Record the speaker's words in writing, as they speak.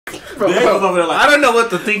I don't know what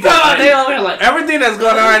to think. They over here like everything that's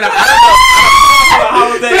going on right now. I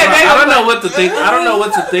don't know what to think. I don't know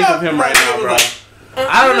what to think of him right now, bro.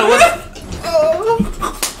 I don't know what.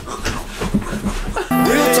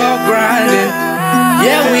 Real talk grinding,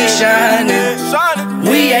 yeah we shining.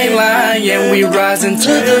 We ain't lying, yeah we rising to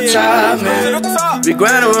the top, man. We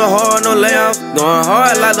grinding real hard, no layoff. Going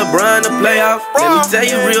hard like LeBron to playoff. Let me tell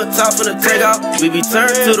you real talk from the takeoff. We be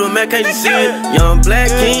turned to the man, can't you see it? Young black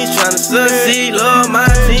kings trying to succeed, love my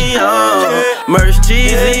team. Merch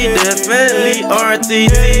cheesy, definitely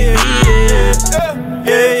RTTV.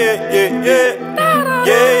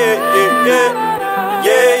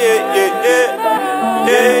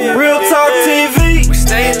 Real Talk TV. We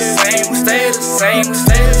stay the same, we stay the same, we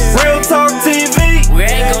stay the same. Real Talk TV. We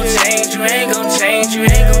ain't gon' change, you ain't gon' change, you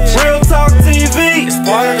ain't gon' change. Real Talk TV. It's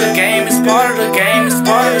part of the game, it's part of the game, it's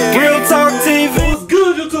part of the game. Real Talk TV. What's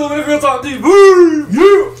good, YouTube? It's Real Talk TV.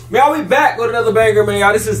 Yeah. Man, we back with another banger, man.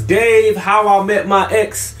 Y'all, this is Dave, How I Met My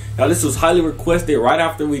Ex. Y'all, this was highly requested right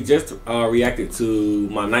after we just reacted to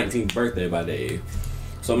my 19th birthday by Dave.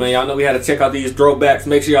 So, man, y'all know we had to check out these throwbacks.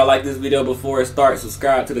 Make sure y'all like this video before it starts.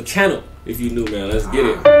 Subscribe to the channel if you new, man. Let's get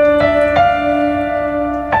it.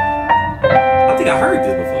 I think I heard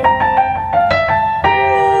this before.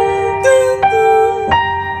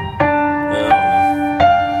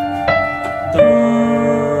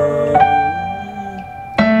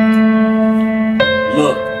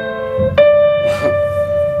 Look.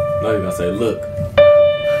 No, you're gonna say look.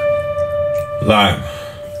 Like,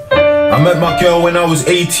 I met my girl when I was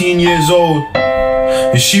 18 years old,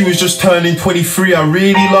 and she was just turning 23. I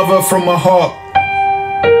really love her from my heart,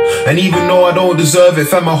 and even though I don't deserve it,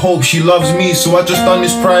 fam, I hope she loves me. So I just done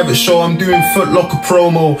this private show, I'm doing Foot Locker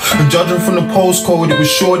promo, and judging from the postcode, it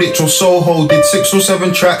was Shoreditch or Soho. Did 6 or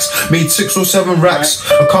 7 tracks, made 6 or 7 racks.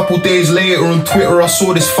 A couple days later on Twitter I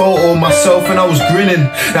saw this photo of myself and I was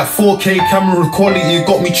grinning. That 4K camera quality, it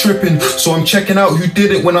got me tripping. So I'm checking out who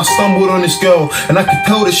did it when I stumbled on this girl, and I could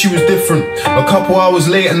tell that she was different. A couple hours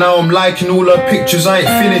later now I'm liking all her pictures, I ain't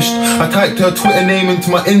finished. I typed her Twitter name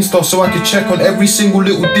into my Insta so I could check on every single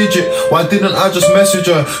little digit. Why didn't I just message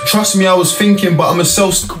her? Trust me, I was thinking, but I'm a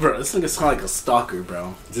Bro, this nigga sound like a stalker,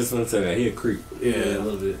 bro. Just want to say that. He a creep. Yeah, a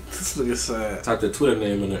little bit. This nigga sad. Type the Twitter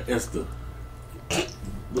name in her Insta.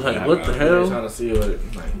 Like, what the hell? Trying to see what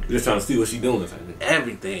just trying to see what she doing.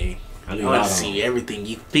 Everything. I want to see everything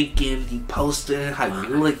you thinking, you posting, how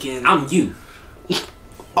you looking. I'm you.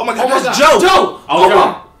 Oh my god, that's Joe! Joe! Oh,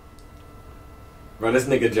 Joe! Bro, this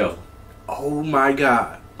nigga Joe. Oh my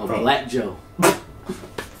god. Oh, Black Joe.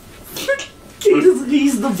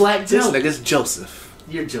 He's the Black Joe. This nigga's Joseph.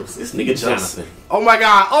 You're Joseph. This nigga Jonathan. Oh my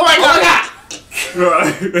god. Oh my god.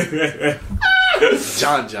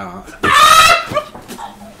 John.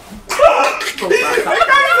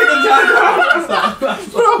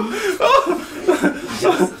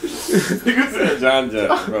 John,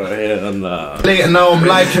 bro, hell nah. Later now I'm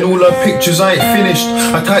liking all her pictures, I ain't finished.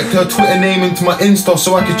 I typed her Twitter name into my Insta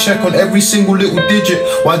so I could check on every single little digit.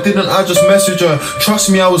 Why didn't I just message her? Trust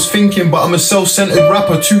me, I was thinking, but I'm a self-centered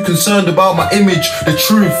rapper, too concerned about my image, the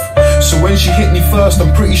truth. So when she hit me first,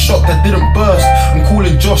 I'm pretty shocked I didn't burst. I'm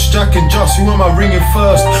calling Josh, Jack and Just, who am I ringing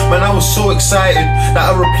first? Man, I was so excited that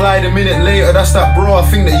I replied a minute later. That's that bro, I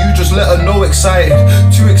think that you just let her know excited.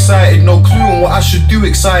 Too excited, no clue on what I should do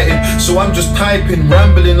excited. So I'm just typing,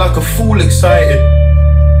 rambling like a fool excited.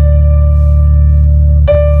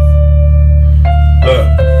 Look.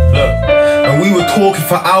 And we were talking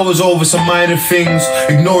for hours over some minor things,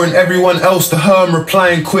 ignoring everyone else to her and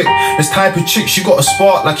replying quick. This type of chick, she got a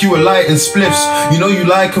spark like you were lighting spliffs. You know you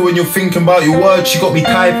like her when you're thinking about your words. She got me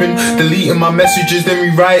typing, deleting my messages, then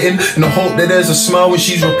rewriting, in the hope that there's a smile when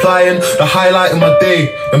she's replying. The highlight of my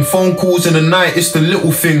day, them phone calls in the night, it's the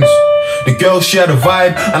little things. The girl, she had a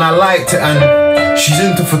vibe and I liked it, and she's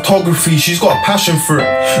into photography, she's got a passion for it,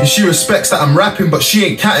 and she respects that I'm rapping but she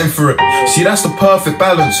ain't catting for it. See, that's the perfect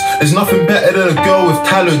balance. There's nothing better than a girl with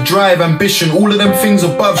talent, drive, ambition, all of them things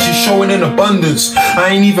above, she's showing in abundance. I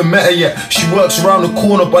ain't even met her yet, she works around the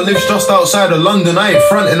corner but lives just outside of London. I ain't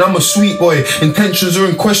fronting, I'm a sweet boy, intentions are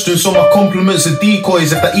in question, so my compliments are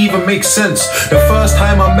decoys, if that even makes sense. The first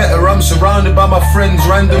time I met her, I'm surrounded by my friends,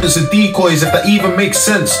 random as a decoys, if that even makes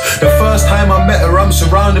sense. The first time I met her, I'm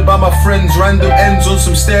surrounded by my friends, random ends on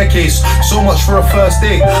some staircase. So much for a first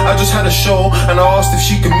date. I just had a show and I asked if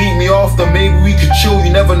she could meet me after, maybe we could chill.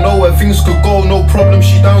 You never know where things could go, no problem,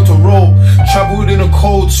 she down to roll. Travelled in a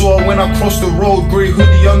cold sore when I crossed the road, grey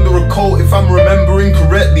hoodie under a coat if I'm remembering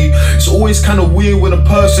correctly. It's always kinda weird when a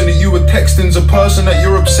person that you were texting's a person that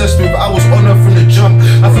you're obsessed with. I was on her from the jump,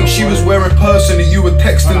 I think she was wearing person that you were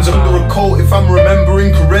texting's under a coat if I'm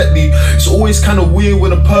remembering correctly. always kinda weird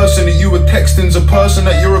when a person that you were texting's a person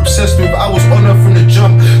that you're obsessed with. I was on her from the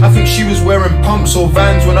jump. I think she was wearing pumps or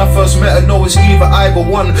Vans when I first met her. No, it's either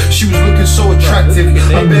one. She was looking so attractive.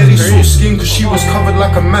 I barely saw skin cause she was covered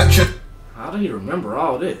like a mattress. How do you remember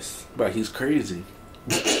all this? Bro, he's crazy.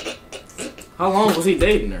 How long was he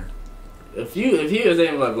dating her? If he was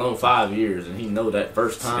dating like long 5 years and he know that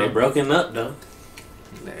first time. They broken up though.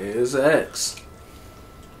 His ex.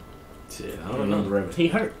 Shit, I don't know. He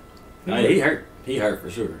hurt. He hurt. He hurt for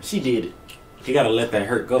sure. She did it. He gotta let that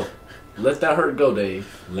hurt go. Let that hurt go, Dave.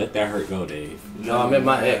 Let that hurt go, Dave. No, I met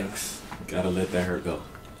my ex. Gotta let that hurt go.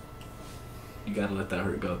 You gotta let that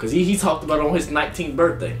hurt go. Cause he talked about it on his 19th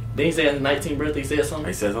birthday. Didn't he say on his 19th birthday he said something?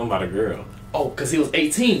 He said something about a girl. Oh, cause he was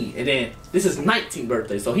 18 and then this is 19th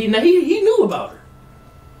birthday, so he knew about her.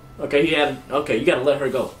 Okay, you gotta let her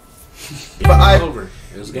go. But Over.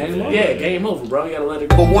 It was game over. Yeah, game over, bro. You gotta let her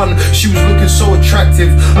go. But one, she was looking so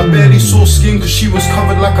attractive. I barely saw skin cause she was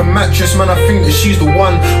covered like a mattress. Man, I think that she's the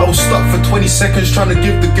one. I was stuck for 20 seconds trying to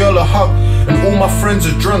give the girl a hug. And all my friends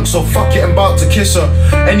are drunk, so fuck it, I'm about to kiss her.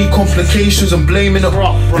 Any complications, I'm blaming it. And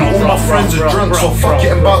all my friends are drunk, so fuck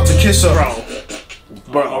it, I'm about to kiss her.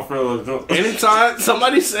 Bro, anytime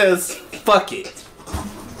somebody says, fuck it,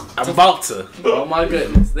 I'm about to. Oh my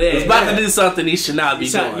goodness. He's about to do something he should not be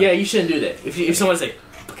doing. Yeah, you shouldn't do that. If someone say,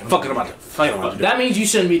 Fuck it, I'm about to. Fuck it, I'm about to do that means you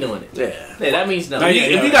shouldn't be doing it. Yeah. Yeah, that means no.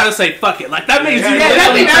 If you gotta say fuck it, like that means you.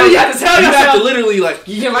 that means you have to tell you yourself. have to literally like.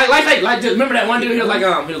 You can like just remember that one dude he was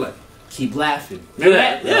like keep laughing. Remember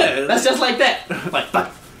that? Yeah. That's just like that. Like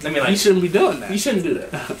fuck. Let me You shouldn't be doing that. You shouldn't do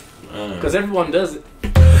that. Because everyone does it.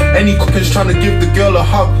 Any couples trying to give the girl a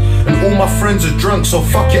hug. And all my friends are drunk, so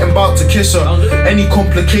fuck it, I'm about to kiss her. Any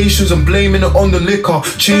complications, I'm blaming it on the liquor.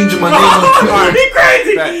 Changing my name on Twitter. He's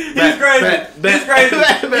crazy. He's crazy. He's crazy.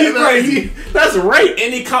 He's crazy. That's rape.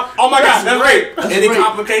 Oh my gosh, that's rape. Any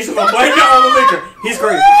complications, I'm blaming it on the liquor. He's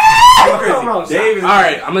crazy. David.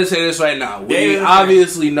 Alright, I'm gonna say this right now. We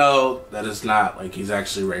obviously know that it's not like he's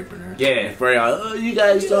actually raping her. Yeah. For y'all, oh, you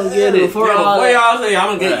guys don't get it. Before Before y'all say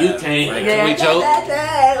I'm gonna get you can't. Like, can we joke?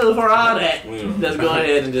 For all that, let's go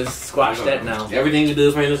ahead and just squash that now. Everything you do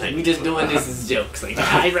is playing the same. We just doing this as jokes. Like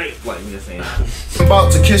I rape. Like I'm just saying. I'm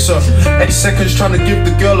about to kiss her. 8 seconds trying to give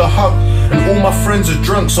the girl a hug. And all my friends are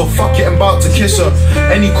drunk, so fuck it, I'm about to kiss her.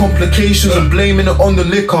 Any complications, I'm blaming it on the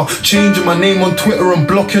liquor. Changing my name on Twitter and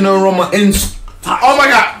blocking her on my Insta. Oh my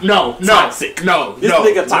god, no. Toxic. No. This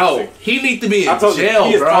nigga toxic. He need to be in told you, jail,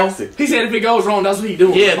 he is bro. toxic. He said if it goes wrong, that's what he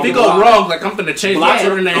doing. Yeah, if it goes wrong, like I'm finna change my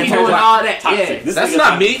Twitter name. He doing all that. Yeah. That's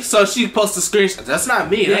not me. So she posted screenshots. That's not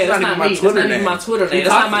me. Yeah, That's not even my Twitter That's not name. even my Twitter name. That's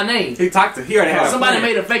not my name. He toxic. He already had a Somebody plan.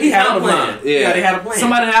 made a fake He had a account plan. of mine. Yeah, they had a plan.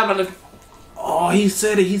 Somebody had a. Oh, he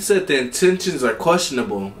said it. He said the intentions are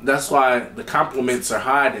questionable. That's why the compliments are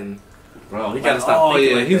hiding. Bro, you gotta stop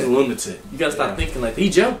thinking like he's that. a lunatic. You gotta stop thinking like that. He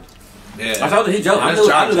jumped. Yeah. I told you he joked. I knew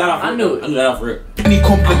that off. I knew it. I knew that off rip. Any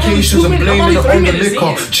complications, I'm blaming it on the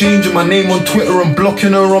liquor. Changing my name on Twitter and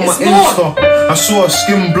blocking her on my Insta. I saw her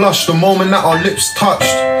skin blush the moment that our lips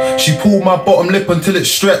touched. She pulled my bottom lip until it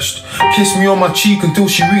stretched. Kissed me on my cheek until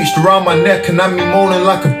she reached around my neck and had me moaning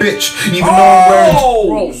like a bitch. Even though I'm wearing.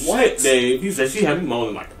 Oh, what, Dave? He said she had me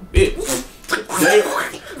moaning like a bitch. Dave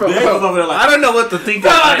was over there like, I don't know what to think.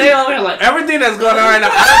 Bro, they over here like everything that's going on right now.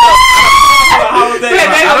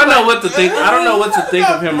 I don't know what to think. I don't know what to think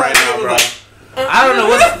of him right now, bro. I don't know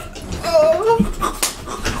what.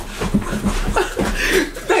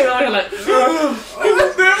 they over here like.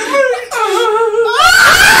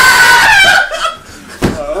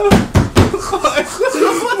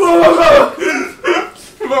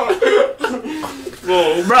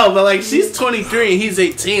 Bro, but like she's 23 and he's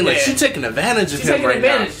 18. Like she's taking advantage of him right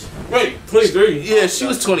now. wait, 23? Yeah, she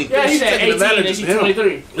was 23. Yeah, she's he's at taking 18 advantage and she's of him.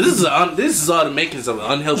 23. This is all the makings of an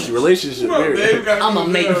unhealthy relationship. Period. I'ma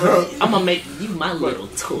make you my little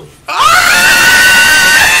toy.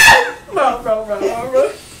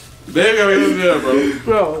 Dave got me good,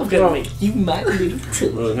 bro. I'm gonna make you my little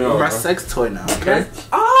toy. My sex toy now, okay?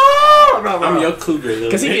 I'm your cougar.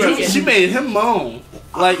 Cause She made him moan.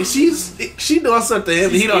 Like she doing something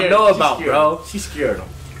he don't know about, bro. She scared him.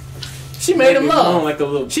 She made him love. Like a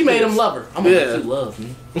little She made him love her. I'm gonna make you love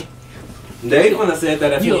me. Dave wanna said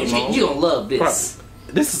that if You gonna love this.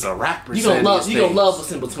 This is a rapper. You gonna love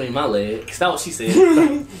what's in between my legs. That's what she said.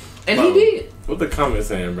 And he did. What the comment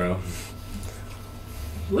saying, bro?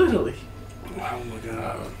 Literally. Oh my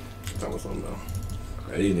god. That was something though.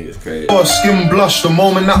 These niggas crazy. Her skin blush the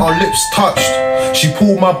moment that our lips touched. She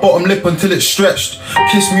pulled my bottom lip until it stretched.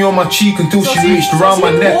 Kissed me on my cheek until she reached around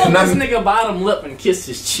my neck and this nigga bottom lip and kissed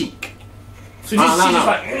his cheek. So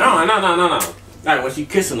No. Like when she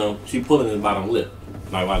kissing him, she pulling his bottom lip.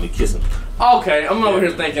 Like while they kissing. Okay, I'm over here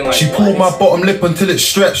thinking like. She pulled my bottom lip until it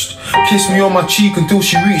stretched, kissed me on my cheek until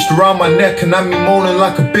she reached around my neck, and had me moaning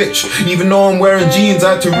like a bitch. Even though I'm wearing jeans,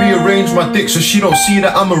 I had to rearrange my dick so she don't see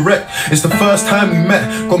that I'm a wreck. It's the first time we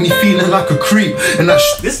met, got me feeling like a creep, and that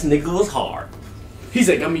This nigga was hard. He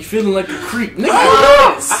said, got me feeling like a creep. Nigga,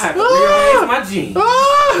 I had to rearrange my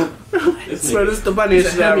jeans. So this is the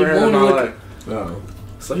funniest shit I ever heard in my life.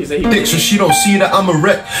 So he said dick so she don't see that I'm a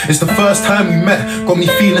wreck. It's the first time we met, got me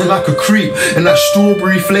feeling like a creep, and that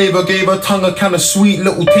strawberry flavor gave her tongue a kind of sweet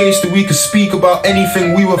little taste that we could speak about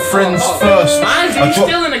anything. We were friends first. Mind you, he's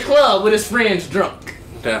still in the club with his friends drunk.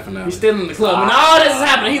 Definitely. He's still in the club. When all this is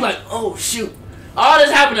happening, he's like, oh shoot. All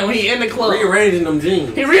this happening when he in the club. Rearranging them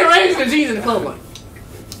jeans. He rearranged the jeans in the club.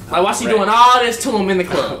 Like why she doing all this to him in the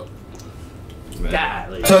club?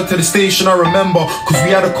 God, Turned to the station, I remember, cause we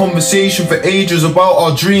had a conversation for ages about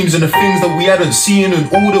our dreams and the things that we hadn't seen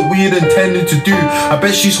and all that we had intended to do. I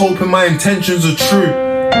bet she's hoping my intentions are true.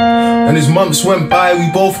 And as months went by, we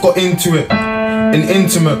both got into it, and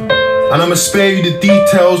intimate. And I'ma spare you the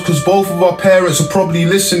details cause both of our parents are probably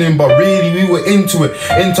listening, but really we were into it,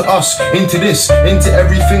 into us, into this, into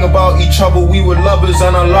everything about each other. We were lovers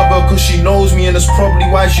and I love her cause she knows me, and that's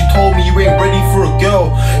probably why she told me you ain't ready for a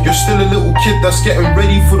girl. You're still a little kid that's getting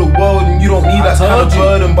ready for the world, and you don't need that kind of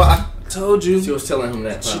burden, but I told you. She was telling him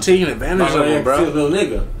that. She taking advantage of him, bro. Little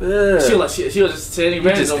nigga. Yeah. She was just taking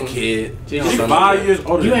advantage of him. Just a kid. She's 5 years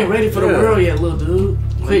older. You ain't ready for the world yet, little dude.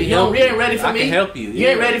 Quit, you ain't ready for I me. can help you. You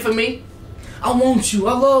ain't ready for me. I want you.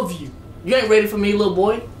 I love you. You ain't ready for me, little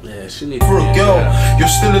boy. Yeah, she needs for a girl. You're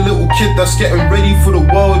still a little kid that's getting ready for the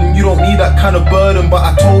world, and you don't need that kind of burden, but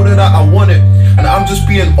I told her that I want it. And I'm just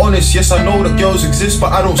being honest, yes I know that girls exist,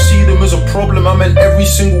 but I don't see them as a problem. I meant every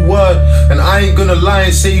single word, and I ain't gonna lie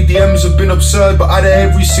and say DMs have been absurd, but out of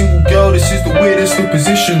every single girl, this is the weirdest of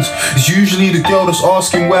positions. It's usually the girl that's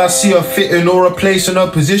asking where I see her fitting or a place in her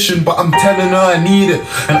position, but I'm telling her I need it,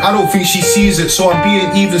 and I don't think she sees it, so I'm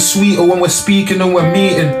being even sweeter when we're speaking and we're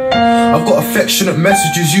meeting. I've got affectionate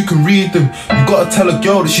messages, you can read them. You gotta tell a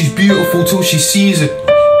girl that she's beautiful till she sees it,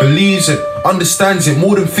 believes it, understands it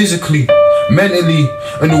more than physically, mentally,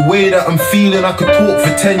 and the way that I'm feeling. I could talk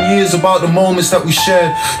for 10 years about the moments that we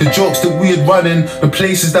shared, the jokes that we had run in, the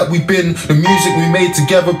places that we've been, the music we made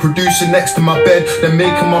together, producing next to my bed, then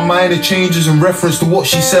making my minor changes in reference to what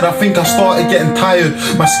she said. I think I started getting tired,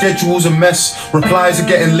 my schedule's a mess, replies are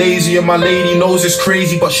getting lazy, and my lady knows it's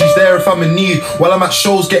crazy, but she's there if I'm in need, while I'm at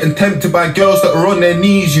shows getting tempted by girls that are on their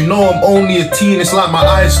knees. You know I'm only a teen, it's like my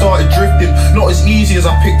eyes started drifting, not as easy as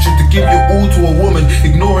I pictured to give your all to a woman,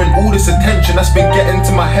 ignoring all this attention that's been getting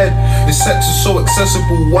to my head. The sex is so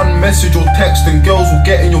accessible, one message or text and girls will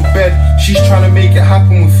get in your bed. She's trying to make it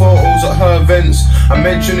happen with photos at her events. I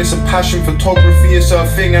mentioned it's a passion, photography is her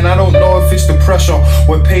thing, and I don't know if it's the pressure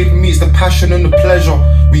where paper meets the passion and the pleasure.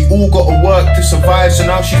 We all gotta work to survive, so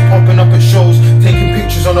now she's popping up at shows, taking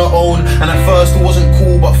pictures on her own, and at first it wasn't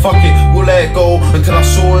cool, but fuck it, we'll let it go, until I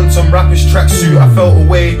saw her in some rapper's tracksuit. I felt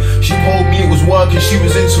away, she told me it was working, she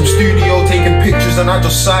was in some studio taking pictures, and I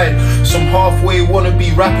just sighed. Some halfway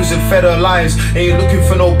wannabe rappers that fed her lies, ain't looking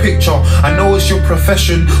for no picture. I know it's your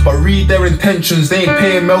profession, but read their intentions. They ain't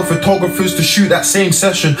paying male photographers to shoot that same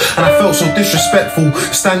session, and I felt so disrespectful,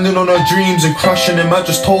 standing on her dreams and crushing them. I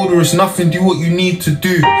just told her it's nothing, do what you need to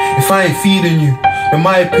do. If I ain't feeding you, then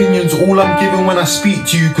my opinion's all I'm giving when I speak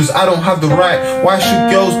to you, cause I don't have the right. Why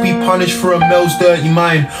should girls be punished for a male's dirty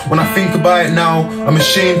mind? When I think about it now, I'm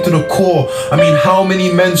ashamed to the core. I mean, how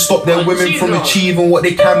many men stop their women from achieving what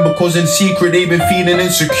they can because in secret they've been feeling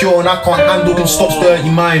insecure, and I can't handle them stop's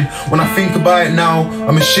dirty mind. When I think about it now,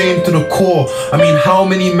 I'm ashamed to the core. I mean, how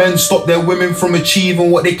many men stop their women from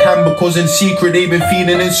achieving what they can because in secret they've been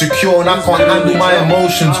feeling insecure, and I can't handle my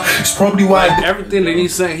emotions. It's probably why everything that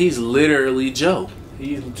he's saying, he's literally Joe.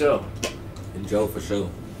 He's Joe. And Joe for sure.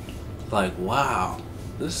 Like, wow,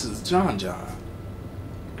 this is John.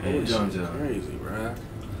 Hey, John. Crazy, bro.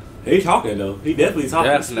 He's talking though. He definitely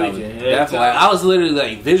talking. Definitely. Definitely. I was literally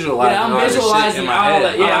like visualizing. Yeah, I'm all this visualizing shit in my head.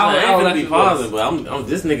 that. Yeah, I'm gonna be positive, but I'm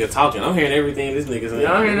this nigga talking. I'm hearing everything this nigga saying.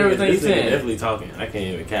 Yeah, I'm hearing everything he's saying. Definitely talking. I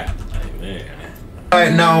can't even cap. Like, man.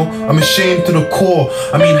 right now, I'm ashamed to the core.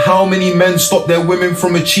 I mean, how many men stop their women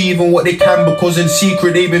from achieving what they can because in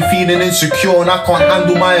secret they've been feeling insecure, and I can't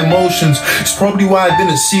handle my emotions. It's probably why I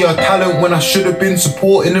didn't see her talent when I should have been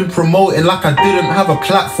supporting and promoting, like I didn't have a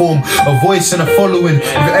platform, a voice and a following.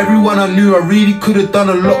 With everyone I knew, I really could have done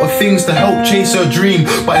a lot of things to help chase her dream,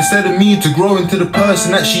 but instead of me to grow into the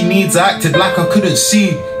person that she needs, I acted like I couldn't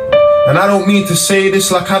see. And I don't mean to say this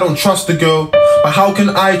like I don't trust the girl, But how can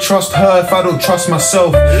I trust her if I don't trust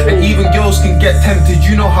myself? And even girls can get tempted,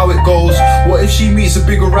 you know how it goes. What if she meets a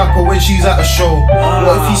bigger rapper when she's at a show?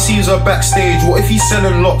 What if he sees her backstage? What if he's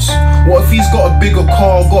selling lots? What if he's got a bigger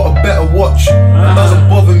car, got a better watch? That doesn't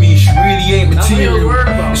bother me, she really ain't material.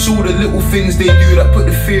 It's all the little things they do that put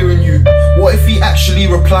the fear in you. What if he actually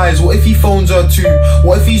replies? What if he phones her too?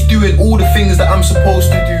 What if he's doing all the things that I'm supposed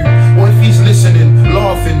to do? What if he's listening,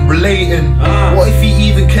 laughing, relating? What if he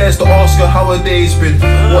even cares to ask her how her day's been?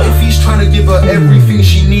 What if he's trying to give her everything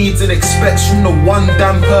she needs and expects from the one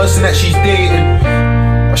damn person that she's dating?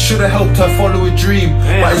 I should have helped her follow a dream,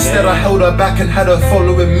 but instead I held her back and had her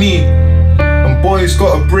following me. And boys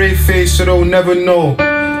got a brave face so they'll never know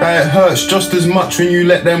that it hurts just as much when you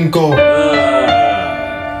let them go. He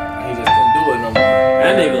just couldn't do it no more.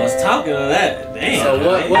 That nigga was talking to that. Damn. So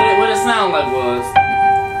what it sounded like was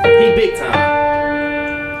he big time,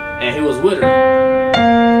 and he was with her,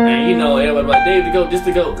 and you know everybody like Dave to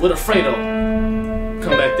go with a Fredo.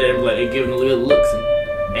 Come back there and be like they giving the little looks,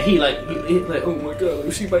 and he like oh my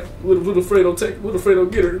god, she like what a Fredo take, what a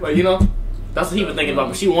Fredo get her, like you know. That's what he was thinking about,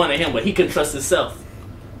 but she wanted him, but he couldn't trust himself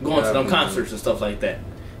going to them concerts and stuff like that.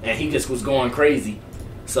 And he just was going crazy.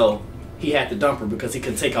 So he had to dump her because he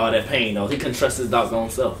couldn't take all that pain, though. He couldn't trust his doggone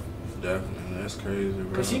self. Definitely, that's crazy, bro.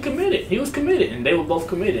 Because she committed. He was committed, and they were both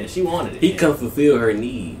committed, and she wanted it. He couldn't fulfill her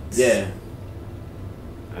needs. Yeah.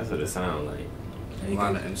 That's what it sounds like. A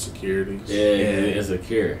lot of insecurities. Yeah,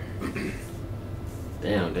 insecure.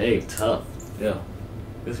 Damn, Dave, tough. Yeah.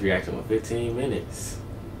 This reaction was 15 minutes.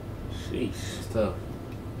 Sheesh. It's tough.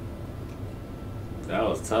 That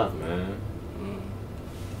was tough, man.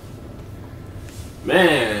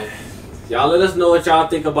 Man, y'all let us know what y'all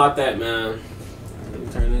think about that, man. Let me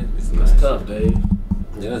turn it. That's tough, Dave.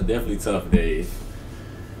 Yeah, that's definitely tough, Dave.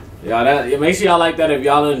 Y'all, make sure y'all like that if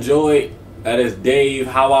y'all enjoyed. That is Dave,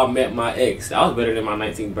 How I Met My Ex. That was better than my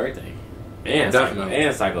 19th birthday. And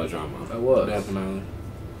psychodrama. That was. Definitely.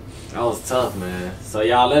 That was tough, man. So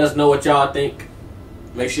y'all let us know what y'all think.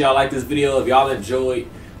 Make sure y'all like this video if y'all enjoyed.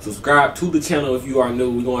 Subscribe to the channel if you are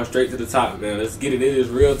new. We're going straight to the top, man. Let's get it. It is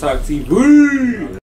Real Talk TV.